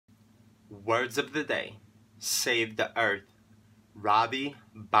Words of the day. Save the earth. Ravi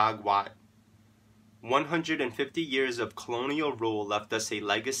Bhagwat. 150 years of colonial rule left us a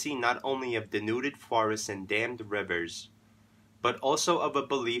legacy not only of denuded forests and dammed rivers, but also of a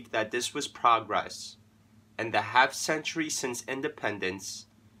belief that this was progress. In the half-century since independence,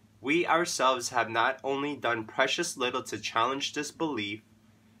 we ourselves have not only done precious little to challenge this belief,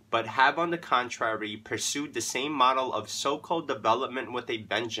 but have on the contrary pursued the same model of so-called development with a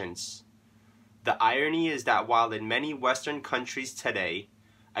vengeance. The irony is that while in many Western countries today,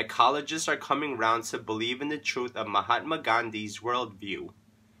 ecologists are coming round to believe in the truth of Mahatma Gandhi's worldview,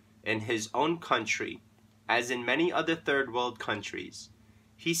 in his own country, as in many other third world countries,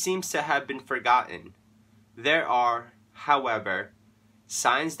 he seems to have been forgotten. There are, however,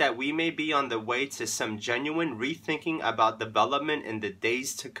 signs that we may be on the way to some genuine rethinking about development in the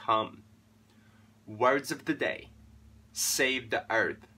days to come. Words of the day. Save the earth.